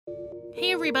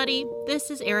Hey everybody,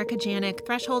 this is Erica Janik,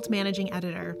 Threshold's managing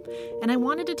editor, and I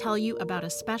wanted to tell you about a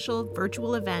special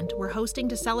virtual event we're hosting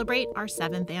to celebrate our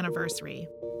 7th anniversary.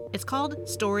 It's called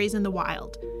Stories in the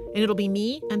Wild, and it'll be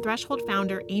me and Threshold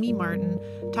founder Amy Martin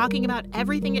talking about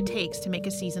everything it takes to make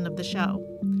a season of the show.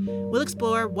 We'll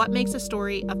explore what makes a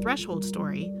story a Threshold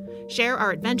story, share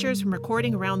our adventures from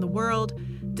recording around the world,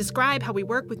 describe how we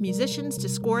work with musicians to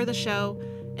score the show,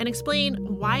 and explain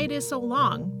why it is so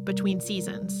long between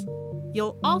seasons.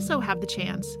 You'll also have the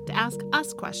chance to ask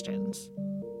us questions.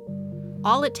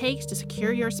 All it takes to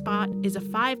secure your spot is a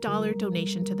 $5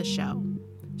 donation to the show.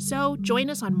 So join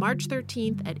us on March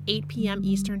 13th at 8 p.m.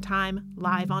 Eastern Time,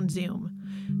 live on Zoom.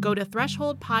 Go to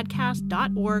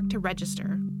thresholdpodcast.org to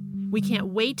register. We can't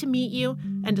wait to meet you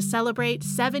and to celebrate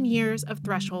 7 years of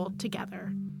Threshold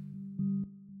together.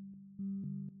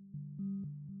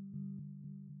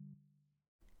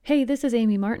 Hey, this is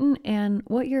Amy Martin, and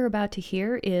what you're about to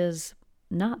hear is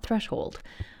not Threshold.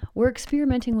 We're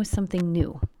experimenting with something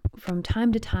new. From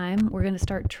time to time, we're going to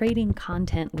start trading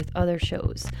content with other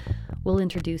shows. We'll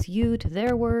introduce you to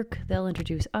their work, they'll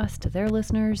introduce us to their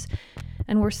listeners,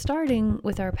 and we're starting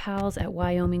with our pals at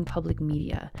Wyoming Public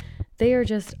Media. They are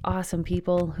just awesome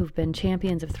people who've been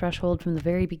champions of Threshold from the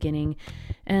very beginning,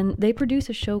 and they produce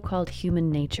a show called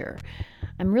HumaNature.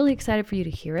 I'm really excited for you to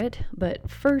hear it, but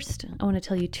first, I want to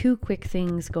tell you 2 quick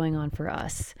things going on for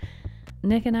us.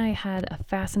 Nick and I had a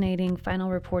fascinating final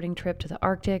reporting trip to the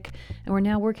Arctic, and we're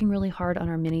now working really hard on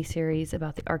our mini-series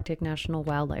about the Arctic National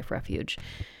Wildlife Refuge.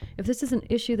 If this is an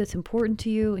issue that's important to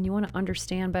you and you want to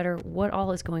understand better what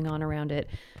all is going on around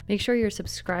it, make sure you're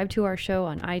subscribed to our show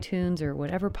on iTunes or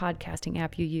whatever podcasting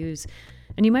app you use.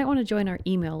 And you might want to join our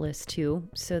email list too,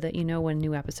 so that you know when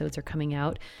new episodes are coming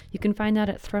out. You can find that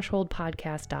at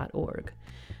thresholdpodcast.org.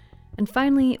 And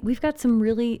finally, we've got some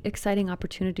really exciting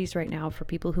opportunities right now for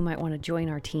people who might want to join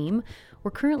our team.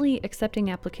 We're currently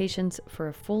accepting applications for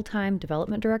a full-time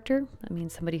development director. That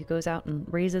means somebody who goes out and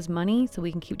raises money so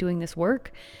we can keep doing this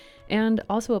work. And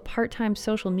also a part-time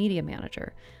social media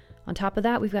manager. On top of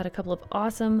that, we've got a couple of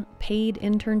awesome paid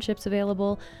internships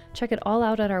available. Check it all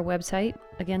out at our website.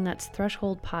 Again, that's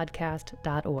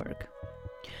thresholdpodcast.org.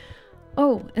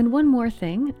 Oh, and one more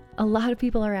thing. A lot of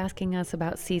people are asking us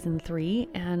about season 3,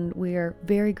 and we're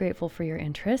very grateful for your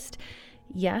interest.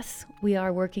 Yes, we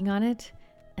are working on it.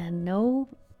 And no,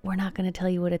 we're not going to tell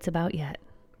you what it's about yet.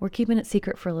 We're keeping it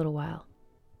secret for a little while.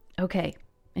 Okay,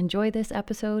 enjoy this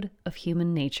episode of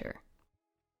HumaNature.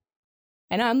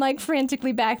 And I'm like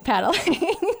frantically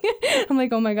backpedaling. I'm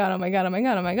like, oh my God,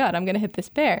 I'm going to hit this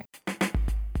bear.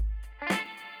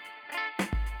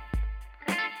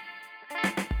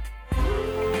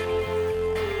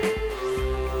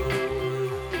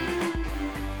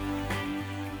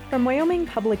 From Wyoming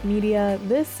Public Media,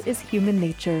 this is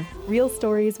HumaNature, real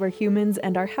stories where humans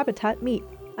and our habitat meet.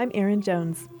 I'm Erin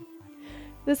Jones.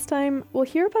 This time, we'll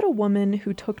hear about a woman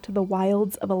who took to the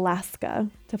wilds of Alaska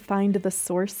to find the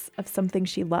source of something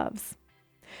she loves.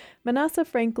 Manassa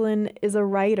Franklin is a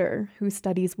writer who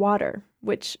studies water,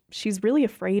 which she's really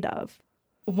afraid of.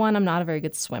 1, I'm not a very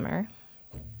good swimmer.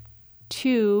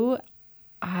 2,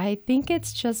 I think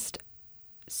it's just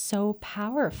so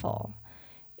powerful.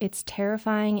 It's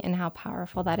terrifying in how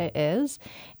powerful that it is,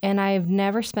 and I've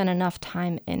never spent enough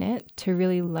time in it to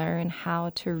really learn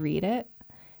how to read it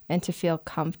and to feel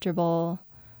comfortable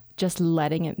just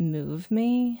letting it move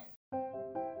me.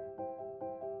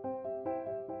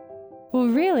 Well,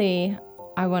 really,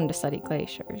 I wanted to study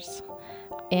glaciers.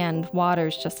 And water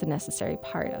is just a necessary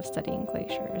part of studying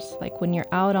glaciers. Like when you're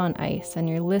out on ice and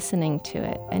you're listening to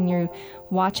it and you're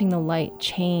watching the light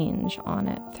change on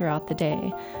it throughout the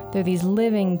day, there are these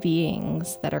living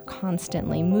beings that are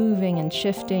constantly moving and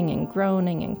shifting and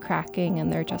groaning and cracking,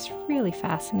 and they're just really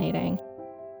fascinating.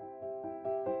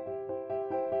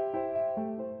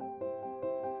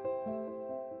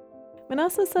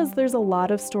 Manassa says there's a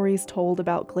lot of stories told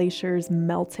about glaciers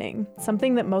melting,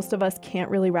 something that most of us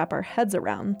can't really wrap our heads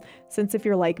around, since if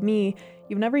you're like me,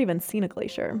 you've never even seen a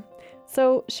glacier.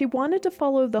 So she wanted to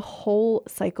follow the whole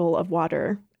cycle of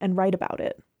water and write about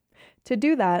it. To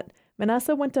do that,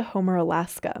 Manassa went to Homer,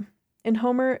 Alaska. In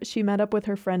Homer, she met up with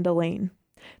her friend Elaine.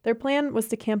 Their plan was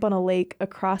to camp on a lake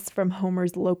across from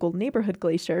Homer's local neighborhood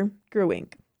glacier,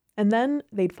 Gruink, and then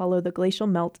they'd follow the glacial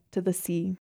melt to the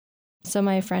sea. So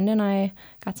my friend and I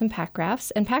got some pack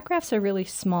rafts, and pack rafts are really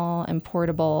small and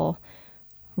portable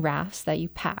rafts that you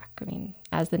pack,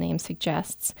 as the name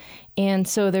suggests. And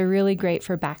so they're really great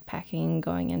for backpacking,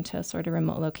 going into sort of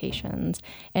remote locations,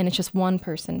 and it's just 1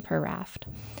 person per raft.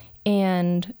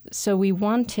 And so we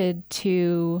wanted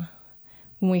to,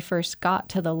 when we first got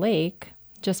to the lake,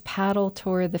 just paddle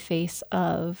toward the face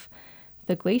of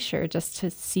the glacier just to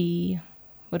see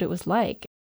what it was like.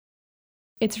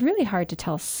 It's really hard to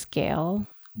tell scale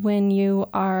when you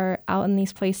are out in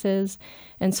these places.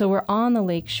 And so we're on the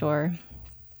lakeshore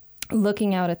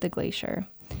looking out at the glacier.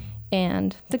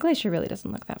 And the glacier really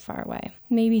doesn't look that far away.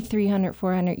 Maybe 300,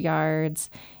 400 yards.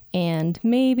 And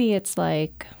maybe it's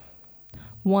like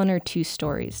 1 or 2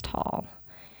 stories tall.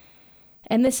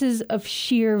 And this is of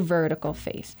sheer vertical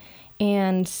face.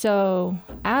 And so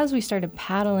as we started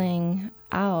paddling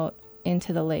out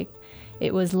into the lake,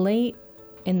 it was late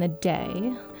in the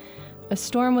day. A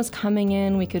storm was coming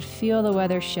in. We could feel the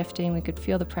weather shifting. We could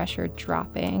feel the pressure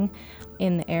dropping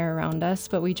in the air around us,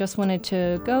 but we just wanted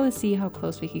to go and see how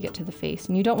close we could get to the face.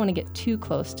 And you don't want to get too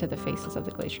close to the faces of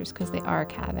the glaciers because they are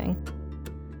calving.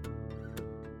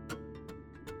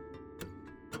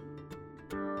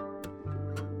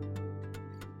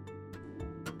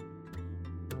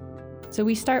 So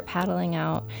we start paddling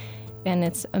out, and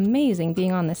it's amazing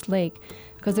being on this lake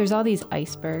because there's all these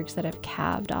icebergs that have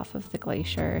calved off of the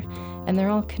glacier, and they're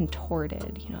all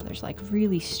contorted. You know, there's like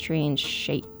really strange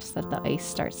shapes that the ice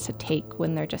starts to take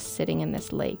when they're just sitting in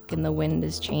this lake, and the wind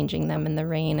is changing them and the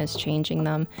rain is changing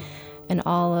them, and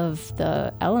all of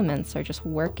the elements are just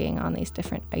working on these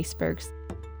different icebergs.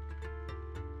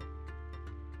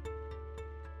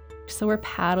 So we're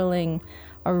paddling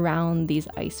around these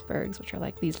icebergs, which are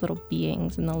like these little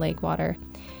beings in the lake water,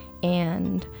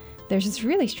 and there's this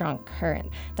really strong current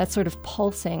that's sort of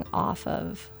pulsing off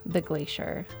of the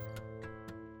glacier.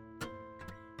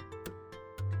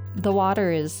 The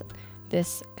water is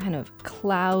this kind of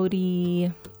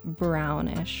cloudy,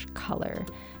 brownish color.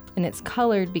 And it's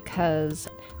colored because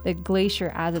the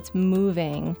glacier, as it's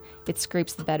moving, it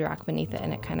scrapes the bedrock beneath it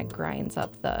and it kind of grinds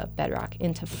up the bedrock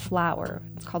into flour.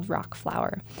 It's called rock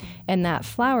flour. And that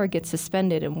flour gets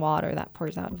suspended in water that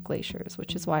pours out of glaciers,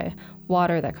 which is why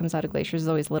water that comes out of glaciers is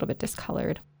always a little bit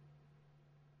discolored.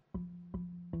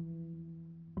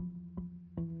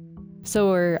 So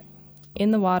we're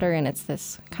in the water and it's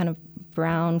this kind of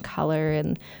brown color,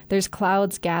 and there's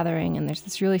clouds gathering, and there's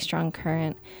this really strong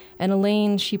current. And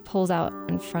Elaine, she pulls out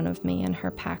in front of me in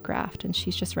her pack raft, and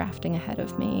she's just rafting ahead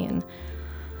of me. And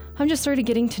I'm just sort of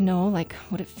getting to know like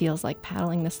what it feels like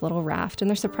paddling this little raft. And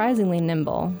they're surprisingly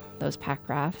nimble, those pack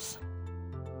rafts.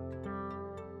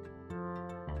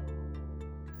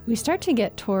 We start to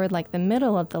get toward like the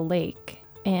middle of the lake,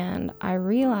 and I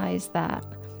realized that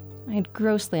I had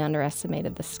grossly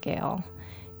underestimated the scale.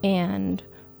 And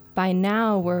by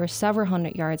now, we're several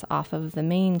hundred yards off of the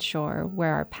main shore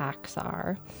where our packs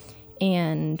are,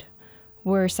 and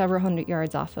we're several hundred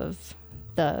yards off of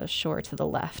the shore to the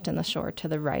left and the shore to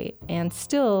the right, and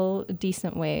still a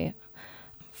decent way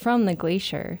from the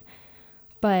glacier.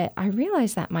 But I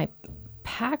realized that my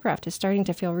pack raft is starting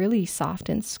to feel really soft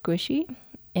and squishy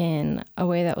in a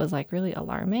way that was like really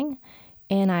alarming.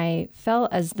 And I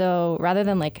felt as though rather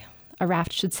than like a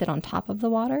raft should sit on top of the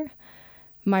water,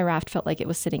 my raft felt like it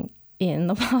was sitting in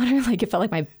the water, like it felt like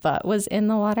my butt was in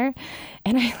the water.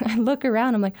 And I look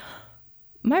around, I'm like,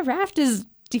 my raft is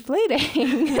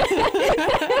deflating.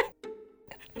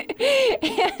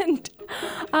 And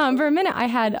for a minute, I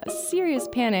had a serious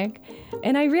panic.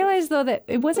 And I realized, though, that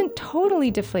it wasn't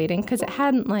totally deflating because it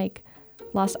hadn't, like,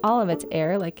 lost all of its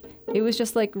air. Like, it was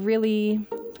just, like, it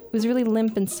was really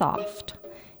limp and soft.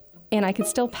 And I could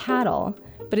still paddle,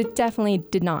 but it definitely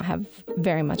did not have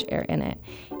very much air in it.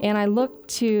 And I looked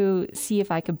to see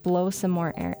if I could blow some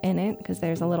more air in it, because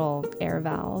there's a little air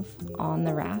valve on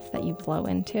the raft that you blow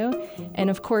into. And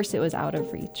of course, it was out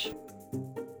of reach.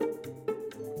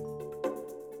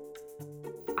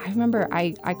 I remember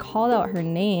I called out her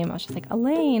name. I was just like,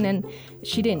 Elaine, and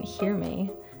she didn't hear me.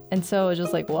 And so I was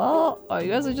just like, well, I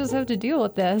guess I just have to deal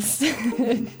with this.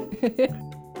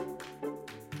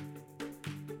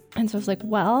 And so I was like,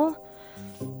 well,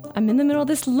 I'm in the middle of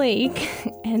this lake,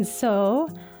 and so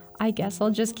I guess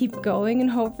I'll just keep going and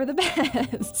hope for the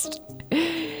best.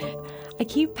 I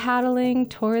keep paddling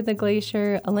toward the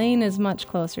glacier. Elaine is much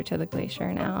closer to the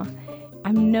glacier now.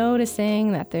 I'm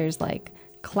noticing that there's like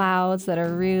clouds that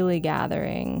are really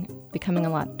gathering, becoming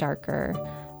a lot darker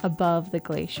above the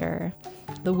glacier.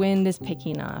 The wind is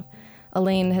picking up.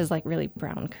 Elaine has like really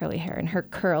brown curly hair, and her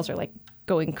curls are like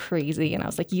going crazy, and I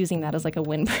was like using that as like a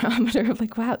wind barometer of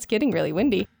like, wow, it's getting really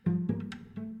windy.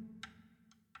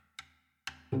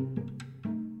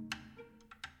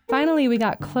 Finally, we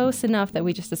got close enough that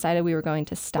we just decided we were going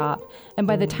to stop. And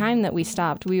by the time that we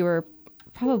stopped, we were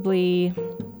probably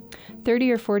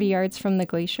 30 or 40 yards from the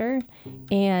glacier,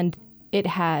 and it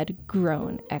had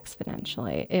grown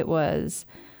exponentially. It was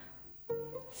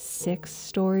 6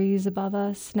 stories above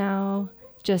us now.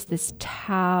 Just this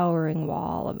towering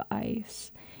wall of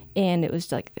ice. And it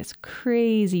was like this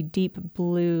crazy deep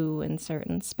blue in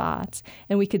certain spots.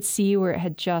 And we could see where it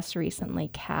had just recently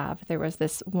calved. There was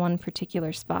this one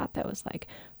particular spot that was like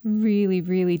really,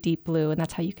 really deep blue. And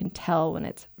that's how you can tell when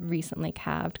it's recently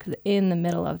calved, because in the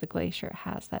middle of the glacier it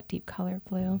has that deep color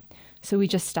blue. So we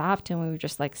just stopped and we were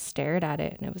just like stared at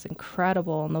it, and it was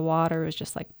incredible. And the water was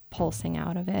just like pulsing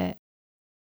out of it.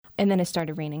 And then it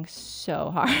started raining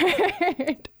so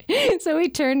hard. So we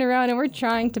turned around and we're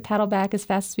trying to paddle back as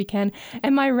fast as we can.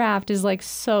 And my raft is like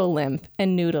so limp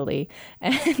and noodly.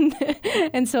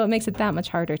 And so it makes it that much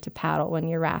harder to paddle when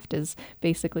your raft is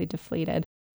basically deflated.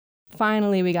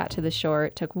 Finally, we got to the shore.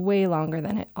 It took way longer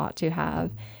than it ought to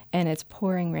have. And it's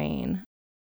pouring rain.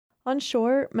 On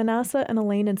shore, Manasseh and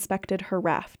Elaine inspected her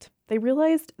raft. They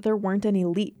realized there weren't any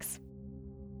leaks.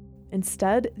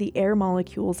 Instead, the air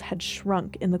molecules had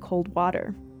shrunk in the cold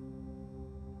water.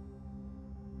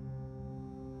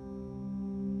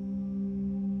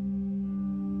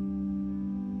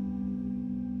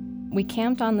 We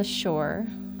camped on the shore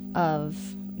of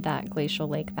that glacial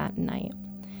lake that night,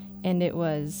 and it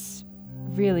was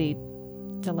really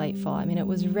delightful. I mean, it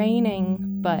was raining,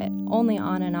 but only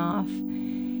on and off,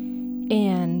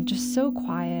 and just so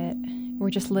quiet. We're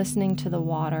just listening to the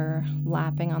water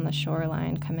lapping on the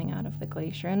shoreline coming out of the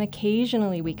glacier. And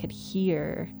occasionally we could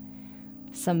hear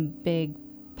some big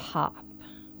pop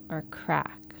or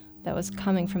crack that was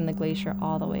coming from the glacier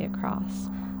all the way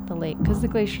across the lake, because the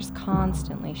glacier's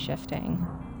constantly shifting.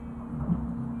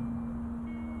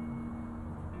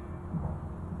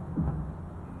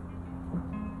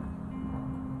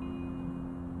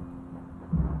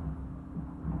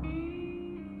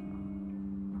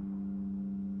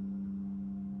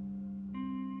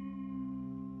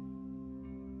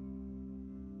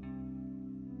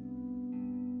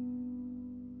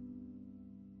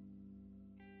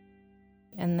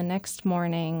 And the next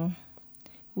morning,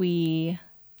 we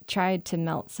tried to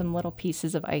melt some little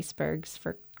pieces of icebergs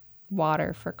for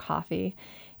water for coffee.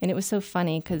 And it was so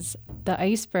funny because the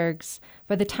icebergs,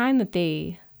 by the time that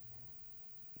they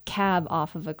cab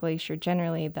off of a glacier,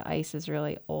 generally the ice is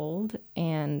really old.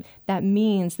 And that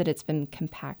means that it's been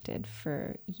compacted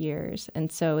for years.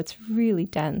 And so it's really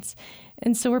dense.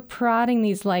 And so we're prodding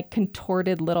these like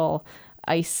contorted little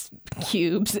ice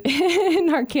cubes in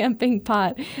our camping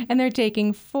pot, and they're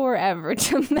taking forever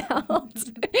to melt.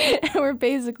 And we're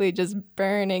basically just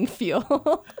burning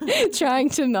fuel trying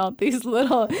to melt these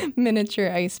little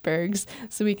miniature icebergs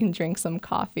so we can drink some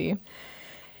coffee.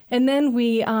 And then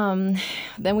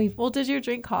well, did you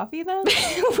drink coffee then?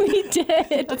 We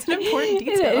did. That's an important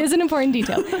detail. It is an important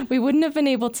detail. We wouldn't have been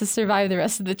able to survive the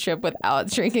rest of the trip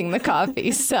without drinking the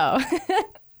coffee. So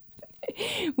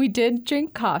we did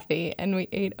drink coffee and we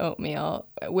ate oatmeal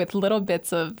with little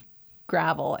bits of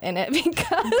gravel in it,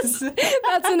 because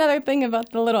that's another thing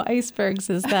about the little icebergs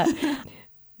is that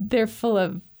they're full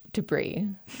of debris,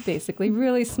 basically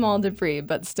really small debris,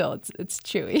 but still it's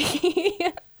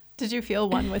chewy. Did you feel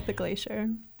one with the glacier?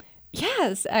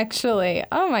 Yes, actually.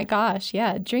 Oh my gosh,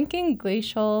 yeah. Drinking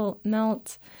glacial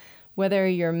melt, whether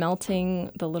you're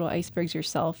melting the little icebergs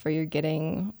yourself or you're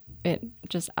getting it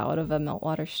just out of a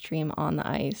meltwater stream on the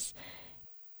ice,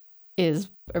 is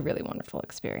a really wonderful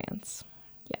experience.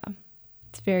 Yeah.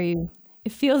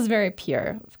 It feels very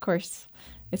pure. Of course,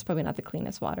 it's probably not the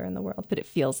cleanest water in the world, but it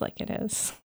feels like it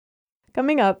is.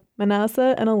 Coming up,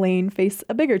 Manasseh and Elaine face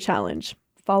a bigger challenge,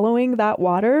 following that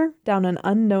water down an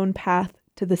unknown path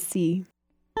to the sea.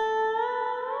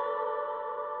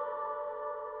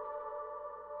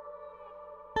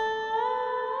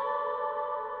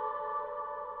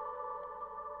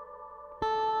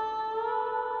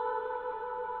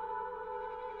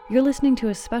 You're listening to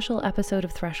a special episode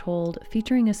of Threshold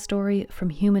featuring a story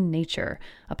from HumaNature,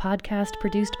 a podcast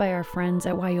produced by our friends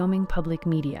at Wyoming Public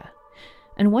Media.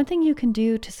 And one thing you can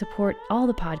do to support all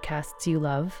the podcasts you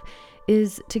love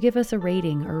is to give us a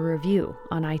rating or a review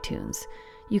on iTunes.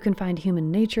 You can find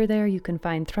HumaNature there, you can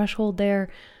find Threshold there.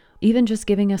 Even just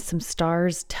giving us some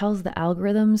stars tells the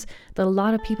algorithms that a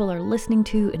lot of people are listening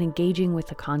to and engaging with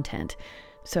the content.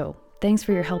 So thanks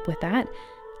for your help with that.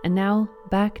 And now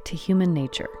back to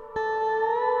HumaNature.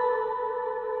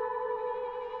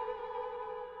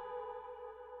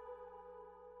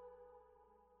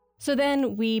 So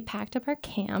then we packed up our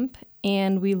camp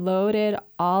and we loaded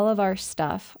all of our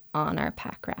stuff on our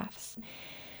pack rafts.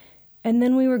 And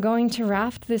then we were going to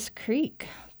raft this creek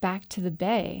back to the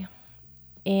bay.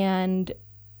 And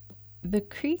the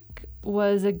creek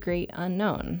was a great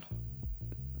unknown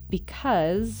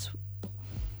because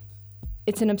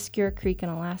it's an obscure creek in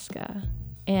Alaska.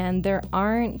 And there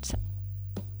aren't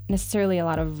necessarily a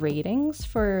lot of ratings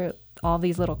for all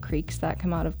these little creeks that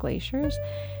come out of glaciers.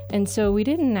 And so we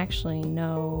didn't actually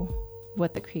know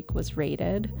what the creek was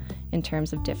rated in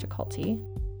terms of difficulty.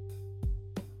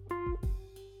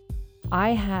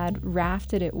 I had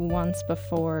rafted it once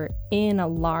before in a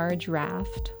large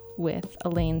raft with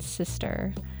Elaine's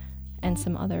sister and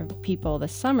some other people the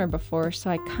summer before, so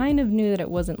I kind of knew that it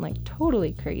wasn't like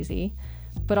totally crazy,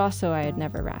 but also I had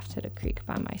never rafted a creek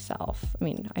by myself. I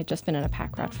mean, I'd just been in a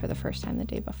pack raft for the first time the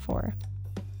day before.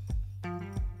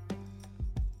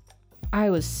 I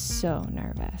was so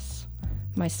nervous.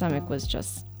 My stomach was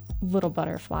just little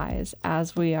butterflies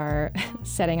as we are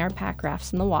setting our pack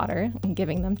rafts in the water and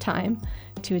giving them time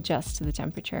to adjust to the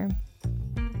temperature.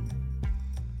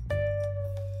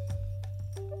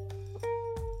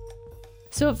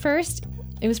 So at first,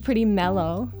 it was pretty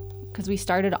mellow because we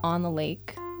started on the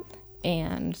lake,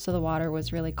 and so the water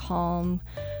was really calm,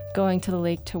 going to the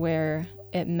lake to where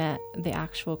it met the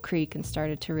actual creek and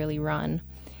started to really run.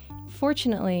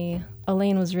 Fortunately,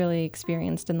 Elaine was really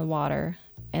experienced in the water,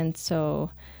 and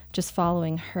so just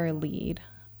following her lead,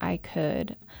 I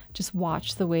could just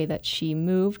watch the way that she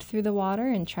moved through the water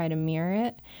and try to mirror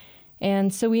it.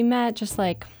 And so we met just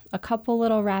like a couple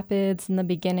little rapids in the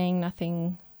beginning,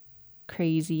 nothing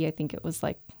crazy. I think it was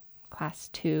like class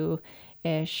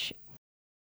 2-ish.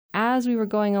 As we were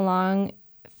going along,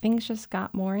 things just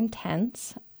got more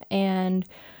intense, and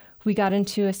we got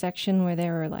into a section where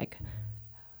there were like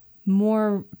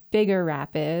more bigger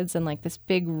rapids and like this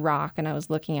big rock, and I was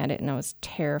looking at it and I was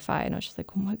terrified, and I was just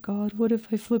like, oh my God, what if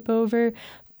I flip over?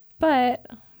 But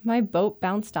my boat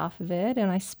bounced off of it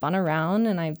and I spun around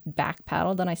and I back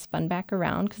paddled and I spun back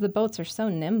around because the boats are so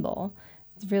nimble.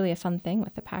 It's really a fun thing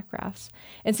with the pack rafts.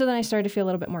 And so then I started to feel a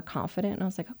little bit more confident, and I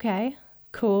was like, okay,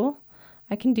 cool,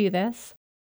 I can do this.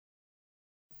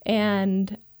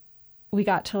 And we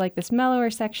got to like this mellower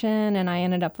section, and I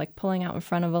ended up like pulling out in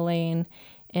front of Elaine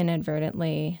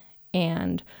inadvertently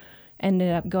and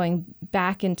ended up going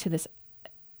back into this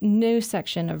new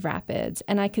section of rapids.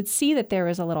 And I could see that there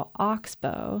was a little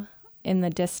oxbow in the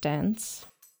distance.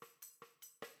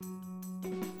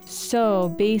 So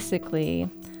basically,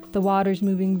 the water's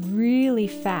moving really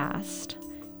fast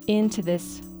into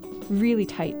this really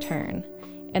tight turn,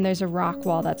 and there's a rock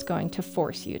wall that's going to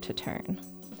force you to turn.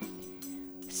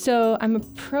 So I'm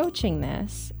approaching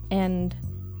this, and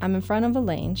I'm in front of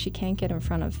Elaine. She can't get in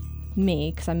front of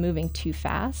me because I'm moving too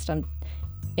fast. I'm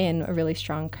in a really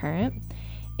strong current,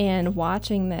 and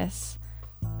watching this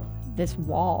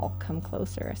wall come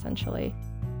closer, essentially.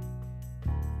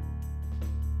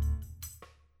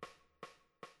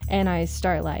 And I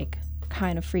start like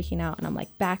kind of freaking out, and I'm like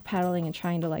backpedaling and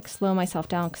trying to like slow myself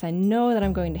down because I know that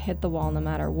I'm going to hit the wall no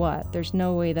matter what. There's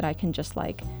no way that I can just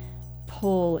like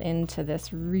pull into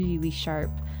this really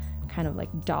sharp kind of like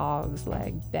dog's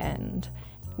leg bend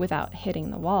without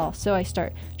hitting the wall. So I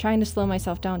start trying to slow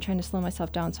myself down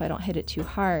so I don't hit it too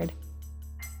hard.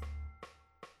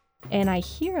 And I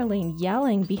hear Elaine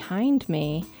yelling behind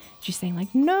me. She's saying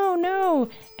like, no, no.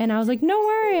 And I was like, no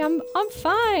worry, I'm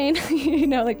fine.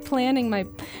 Like planning my,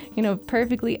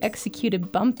 perfectly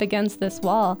executed bump against this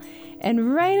wall.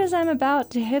 And right as I'm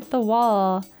about to hit the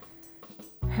wall,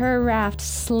 her raft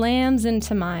slams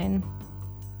into mine.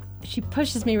 She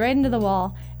pushes me right into the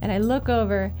wall, and I look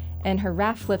over, and her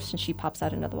raft flips and she pops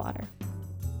out into the water.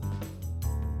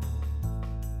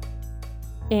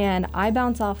 And I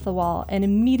bounce off the wall, and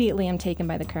immediately I'm taken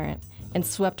by the current and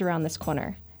swept around this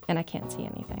corner, and I can't see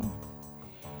anything.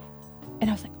 And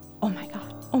I was like, oh my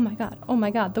God, oh my God, oh my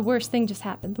God, the worst thing just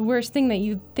happened. The worst thing that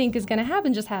you think is gonna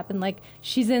happen just happened. Like,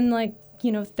 she's in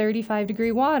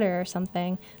 35-degree water or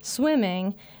something,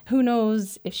 swimming. Who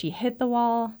knows if she hit the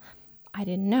wall? I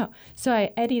didn't know. So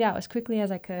I eddied out as quickly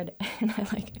as I could, and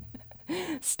I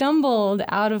stumbled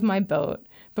out of my boat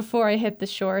before I hit the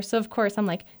shore. So of course I'm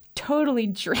totally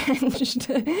drenched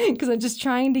because I'm just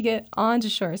trying to get onto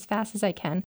shore as fast as I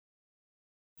can.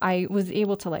 I was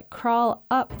able to crawl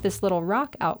up this little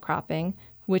rock outcropping,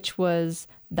 which was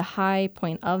the high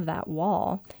point of that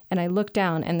wall. And I looked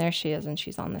down, and there she is, and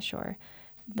she's on the shore,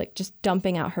 just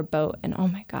dumping out her boat. And oh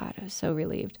my God, I was so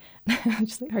relieved. I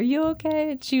was just are you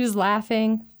okay? And she was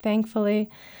laughing, thankfully.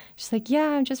 She's like, yeah,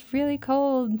 I'm just really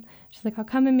cold. She's like, I'll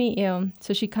come and meet you.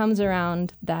 So she comes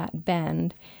around that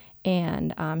bend,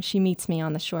 and she meets me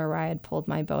on the shore where I had pulled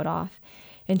my boat off.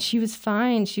 And she was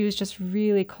fine. She was just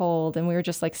really cold. And we were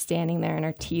just standing there, and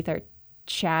our teeth are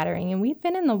chattering. And we'd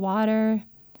been in the water.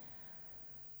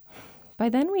 By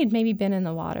then, we'd maybe been in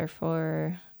the water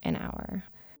for an hour.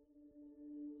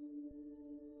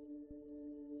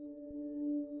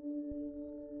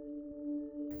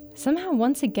 Somehow,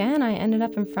 once again, I ended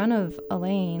up in front of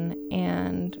Elaine,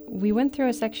 and we went through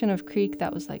a section of creek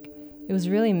that was It was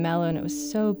really mellow and it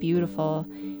was so beautiful.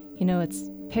 You know, it's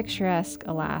picturesque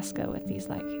Alaska with these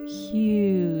like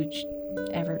huge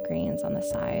evergreens on the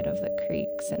side of the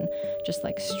creeks and just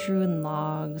like strewn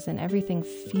logs, and everything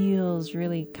feels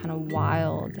really kind of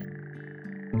wild.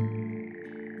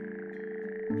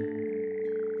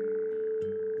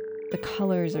 The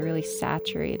colors are really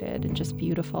saturated and just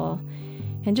beautiful.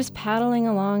 And just paddling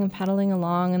along,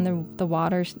 and the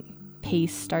water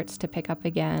pace starts to pick up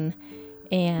again.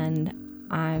 And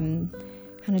I'm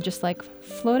kind of just like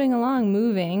floating along,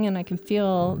 moving, and I can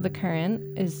feel the current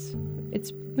it's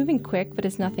moving quick, but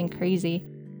it's nothing crazy.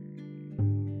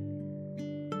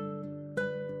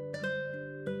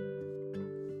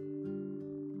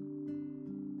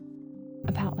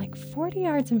 About like 40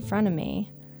 yards in front of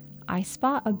me, I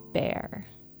spot a bear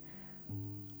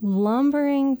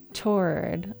lumbering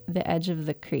toward the edge of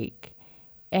the creek.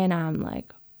 And I'm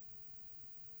like,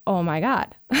 oh my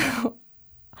God,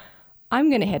 I'm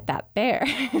going to hit that bear.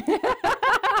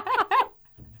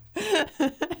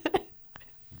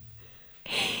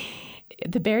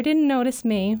 The bear didn't notice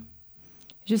me,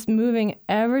 just moving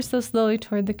ever so slowly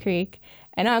toward the creek.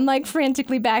 And I'm like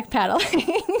frantically back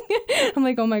paddling. I'm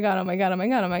like, oh my God, I'm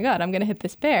going to hit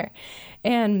this bear.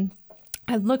 And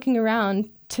I'm looking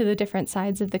around to the different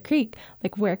sides of the creek,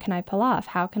 like, where can I pull off?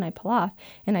 How can I pull off?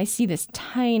 And I see this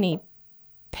tiny,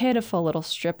 pitiful little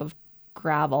strip of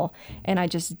gravel, and I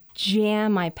just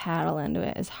jam my paddle into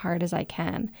it as hard as I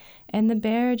can. And the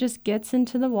bear just gets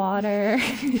into the water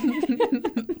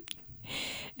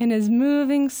and is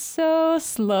moving so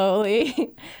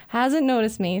slowly. Hasn't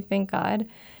noticed me, thank God.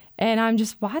 And I'm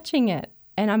just watching it,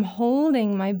 and I'm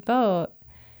holding my boat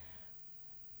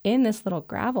in this little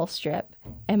gravel strip,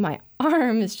 and my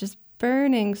arm is just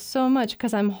burning so much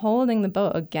because I'm holding the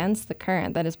boat against the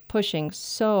current that is pushing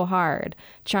so hard,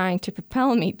 trying to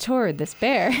propel me toward this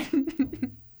bear.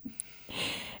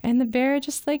 And the bear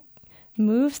just like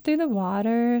moves through the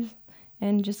water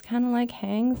and just kind of like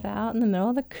hangs out in the middle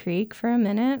of the creek for a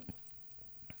minute,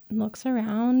 looks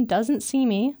around, doesn't see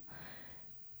me,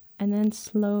 and then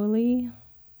slowly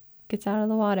gets out of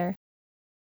the water.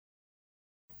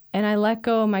 And I let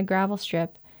go of my gravel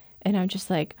strip, and I'm just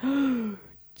like, oh,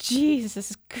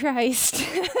 Jesus Christ.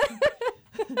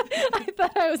 I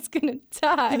thought I was going to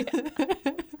die.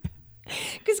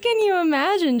 Because can you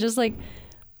imagine just like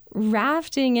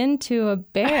rafting into a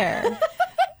bear in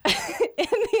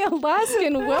the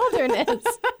Alaskan wilderness?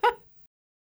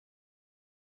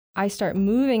 I start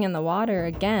moving in the water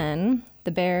again.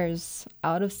 The bear's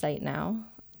out of sight now,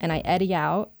 and I eddy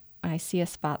out. I see a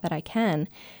spot that I can.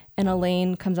 And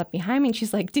Elaine comes up behind me and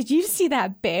she's like, did you see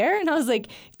that bear? And I was like,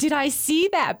 did I see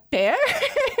that bear?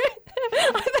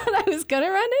 I thought I was going to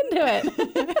run into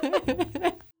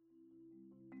it.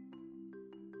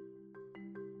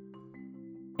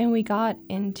 And we got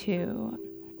into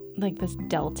like this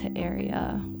delta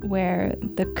area where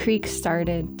the creek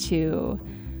started to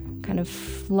kind of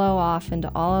flow off into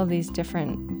all of these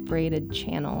different braided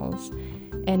channels.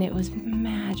 And it was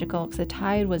magical because the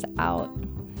tide was out.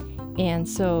 And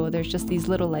so there's just these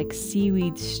little like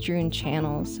seaweed strewn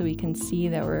channels, so we can see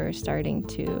that we're starting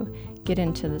to get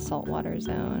into the saltwater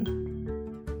zone.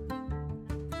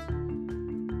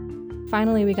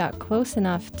 Finally, we got close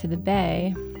enough to the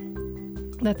bay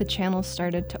that the channels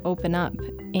started to open up,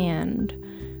 and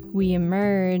we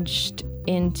emerged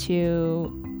into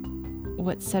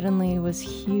what suddenly was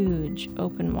huge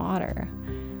open water.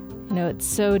 You know, it's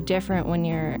so different when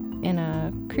you're in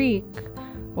a creek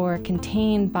or a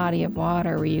contained body of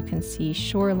water where you can see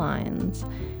shorelines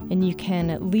and you can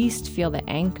at least feel the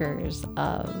anchors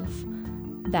of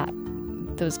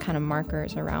those kind of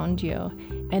markers around you.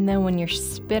 And then when you're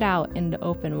spit out into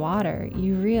open water,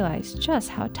 you realize just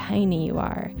how tiny you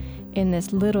are in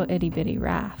this little itty bitty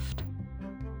raft.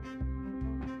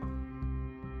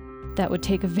 That would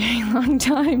take a very long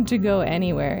time to go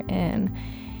anywhere in.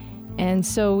 And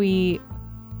so we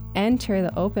enter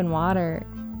the open water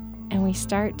and we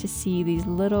start to see these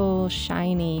little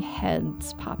shiny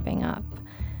heads popping up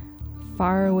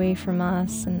far away from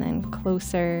us and then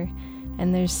closer.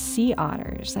 And there's sea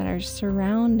otters that are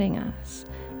surrounding us.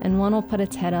 And one will put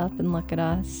its head up and look at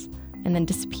us and then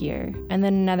disappear. And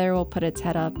then another will put its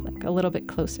head up like a little bit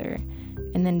closer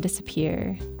and then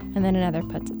disappear. And then another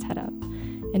puts its head up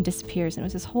and disappears. And it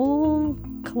was this whole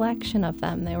collection of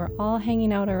them. They were all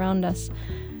hanging out around us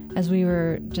as we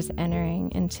were just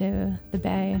entering into the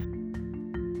bay.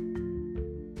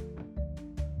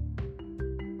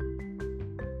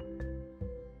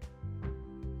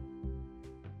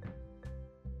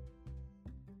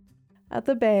 At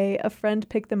the bay, a friend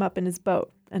picked them up in his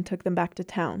boat and took them back to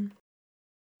town.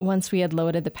 Once we had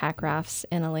loaded the pack rafts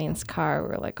in Elaine's car, we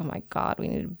were like, oh my God, we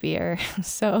need a beer.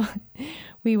 So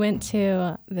we went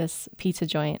to this pizza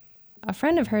joint. A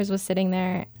friend of hers was sitting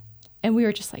there and we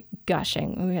were just like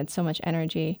gushing. We had so much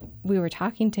energy. We were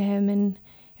talking to him and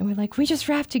we're like, we just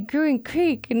rafted Gruen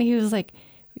Creek. And he was like,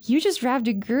 you just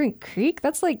rafted Gruen Creek?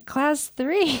 That's like class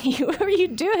 3. What were you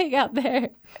doing out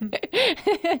there? So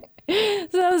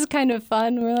that was kind of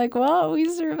fun. We're like, well, we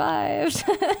survived.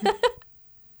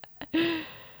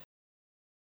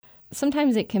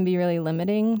 Sometimes it can be really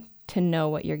limiting to know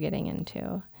what you're getting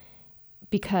into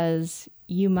because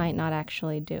you might not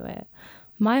actually do it.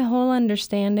 My whole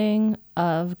understanding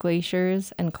of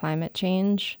glaciers and climate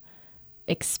change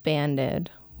expanded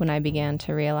when I began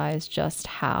to realize just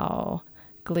how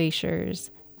glaciers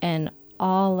and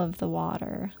all of the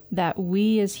water that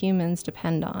we as humans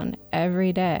depend on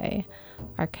every day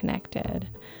are connected.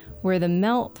 Where the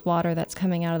melt water that's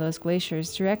coming out of those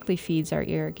glaciers directly feeds our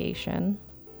irrigation.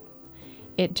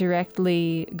 It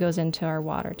directly goes into our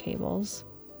water tables,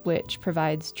 which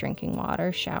provides drinking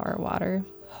water, shower water,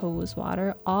 hose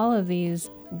water. All of these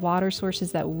water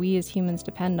sources that we as humans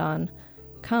depend on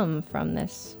come from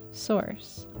this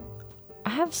source. I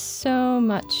have so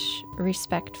much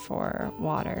respect for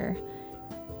water,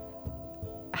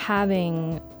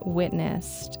 having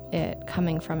witnessed it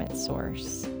coming from its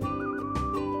source.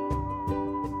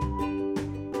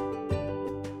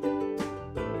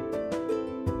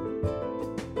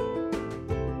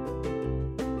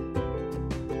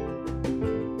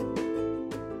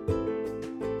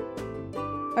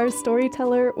 Our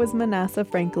storyteller was Manasseh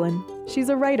Franklin. She's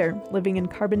a writer living in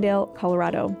Carbondale,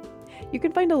 Colorado. You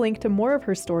can find a link to more of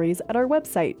her stories at our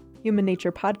website,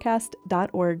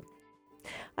 HumaNaturePodcast.org.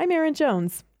 I'm Erin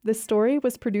Jones. This story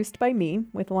was produced by me,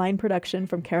 with line production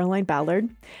from Caroline Ballard.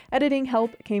 Editing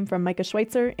help came from Micah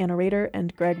Schweitzer, Anna Rader,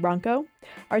 and Greg Bronco.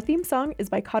 Our theme song is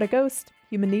by Caught a Ghost.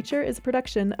 Human Nature is a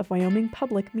production of Wyoming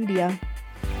Public Media.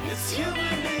 It's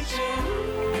human nature.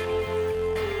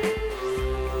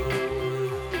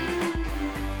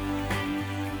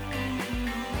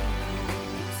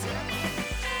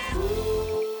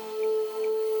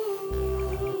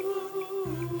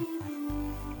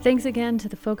 Thanks again to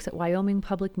the folks at Wyoming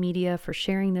Public Media for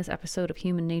sharing this episode of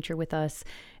Human Nature with us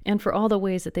and for all the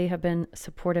ways that they have been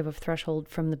supportive of Threshold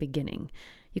from the beginning.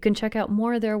 You can check out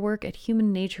more of their work at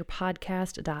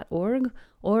humannaturepodcast.org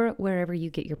or wherever you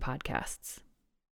get your podcasts.